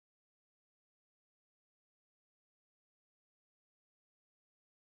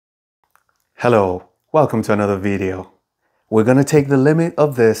Hello, welcome to another video. We're going to take the limit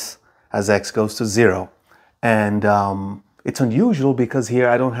of this as x goes to 0. And it's unusual because here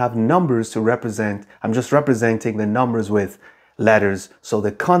I don't have numbers to represent. I'm just representing the numbers with letters. So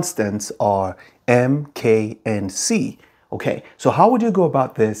the constants are m, k, and c. Okay, so how would you go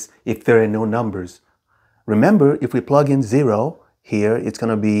about this if there are no numbers? Remember, if we plug in 0 here, it's going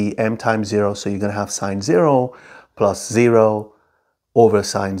to be m times 0. So you're going to have sine 0 plus 0 over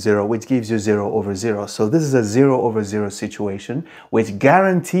sine 0, which gives you 0 over 0. So this is a 0 over 0 situation, which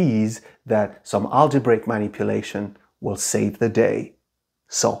guarantees that some algebraic manipulation will save the day.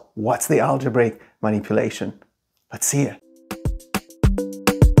 So what's the algebraic manipulation? Let's see it.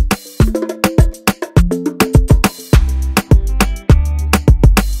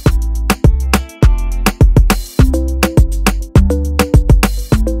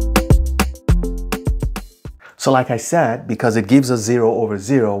 So like I said, because it gives us 0 over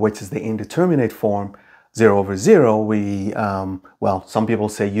 0, which is the indeterminate form, 0 over 0, we, well, some people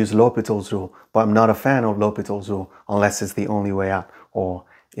say use L'Hopital's rule, but I'm not a fan of L'Hopital's rule unless it's the only way out, or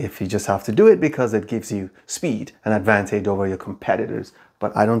if you just have to do it because it gives you speed, an advantage over your competitors.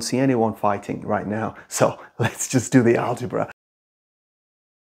 But I don't see anyone fighting right now, so let's just do the algebra.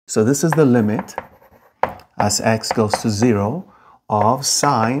 So this is the limit as x goes to 0 of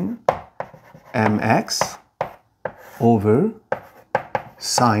sine mx over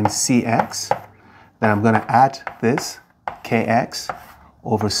sine cx. Then I'm going to add this kx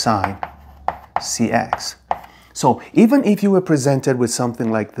over sine cx. So even if you were presented with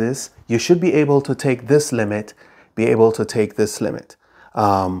something like this, you should be able to take this limit, be able to take this limit.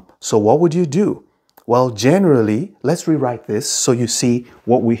 So what would you do? Well, generally, let's rewrite this so you see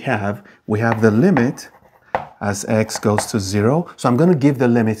what we have. We have the limit as x goes to 0. So I'm going to give the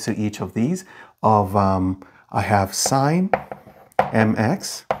limits to each of these of I have sine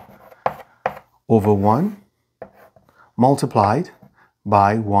mx over 1 multiplied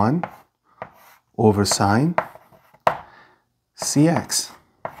by 1 over sine cx.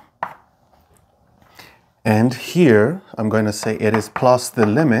 And here I'm going to say it is plus the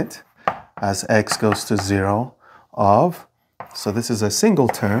limit as x goes to 0 of, so this is a single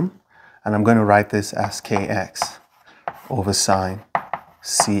term, and I'm going to write this as kx over sine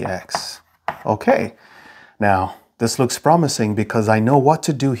cx. Okay. Now, this looks promising because I know what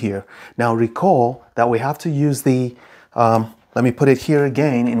to do here. Now, recall that we have to use the, let me put it here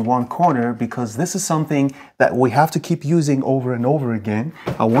again in one corner because this is something that we have to keep using over and over again.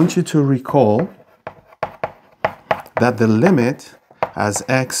 I want you to recall that the limit as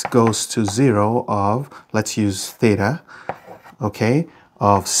x goes to 0 of, let's use theta, okay,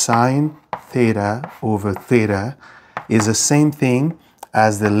 of sine theta over theta is the same thing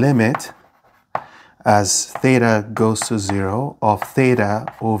as the limit as theta goes to 0 of theta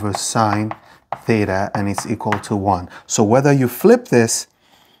over sine theta, and it's equal to 1. So whether you flip this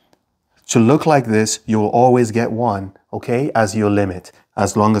to look like this, you'll always get 1, okay, as your limit,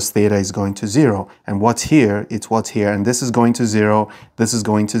 as long as theta is going to 0. And what's here, it's what's here, and this is going to 0, this is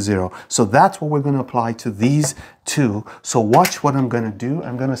going to 0. So that's what we're going to apply to these two. So watch what I'm going to do.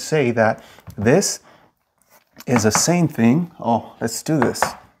 I'm going to say that this is the same thing. Oh, let's do this.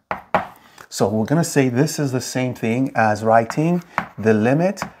 So we're going to say this is the same thing as writing the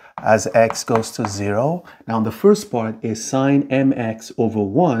limit as x goes to 0. Now the first part is sine mx over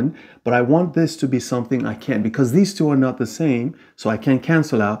 1, but I want this to be something I can't because these two are not the same, so I can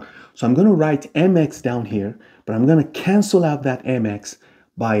cancel out. So I'm going to write mx down here, but I'm going to cancel out that mx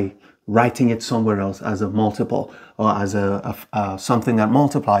by writing it somewhere else as a multiple or as a something that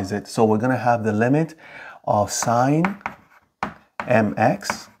multiplies it. So we're going to have the limit of sine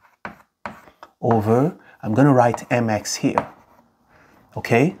mx over, I'm going to write mx here,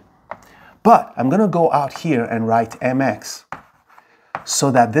 okay? But I'm going to go out here and write mx so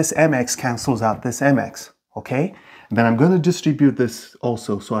that this mx cancels out this mx, okay? And then I'm going to distribute this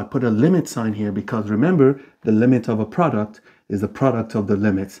also. So I put a limit sign here because remember, the limit of a product is the product of the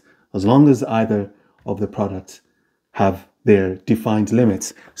limits, as long as either of the products have their defined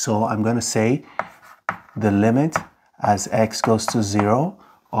limits. So I'm going to say the limit as x goes to 0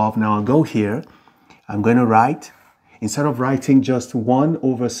 of, now I'll go here, I'm going to write, instead of writing just 1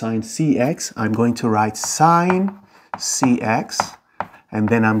 over sine cx, I'm going to write sine cx, and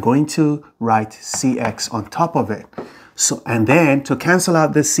then I'm going to write cx on top of it. So, and then to cancel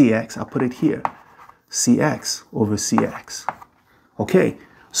out this cx, I'll put it here, cx over cx. Okay,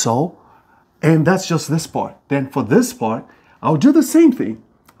 so, and that's just this part. Then for this part, I'll do the same thing.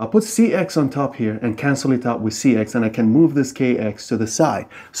 I'll put cx on top here and cancel it out with cx, and I can move this kx to the side.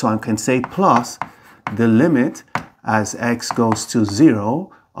 So I can say plus the limit as x goes to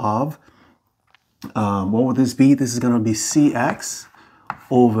 0 of what would this be? This is going to be cx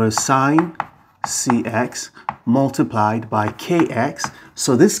over sine cx multiplied by kx.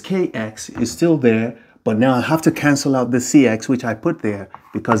 So this kx is still there, but now I have to cancel out the cx, which I put there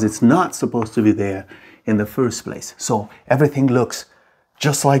because it's not supposed to be there in the first place. So everything looks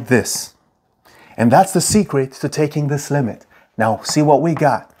just like this. And that's the secret to taking this limit. Now, see what we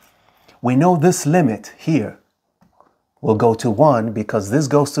got. We know this limit here will go to 1 because this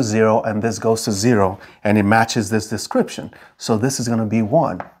goes to 0 and this goes to 0, and it matches this description. So this is going to be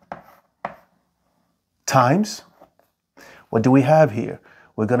 1 times, what do we have here?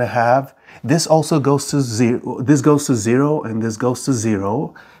 We're going to have, this also goes to 0, this goes to 0 and this goes to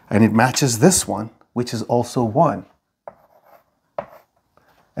 0, and it matches this one, which is also 1.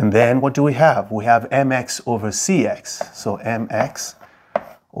 And then what do we have? We have mx over cx. So mx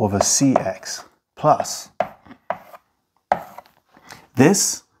over cx plus.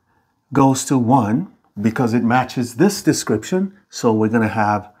 This goes to 1 because it matches this description. So we're going to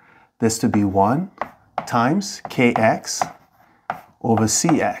have this to be 1 times kx over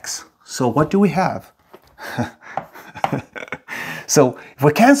cx. So what do we have? So if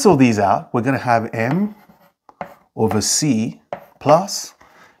we cancel these out, we're going to have m over c plus.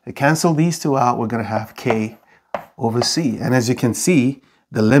 We cancel these two out, we're going to have k over c. And as you can see,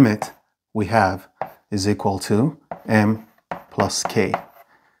 the limit we have is equal to m plus k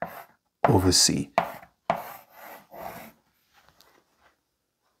over c.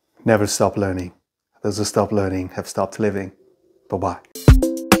 Never stop learning. Those who stop learning have stopped living. Bye-bye.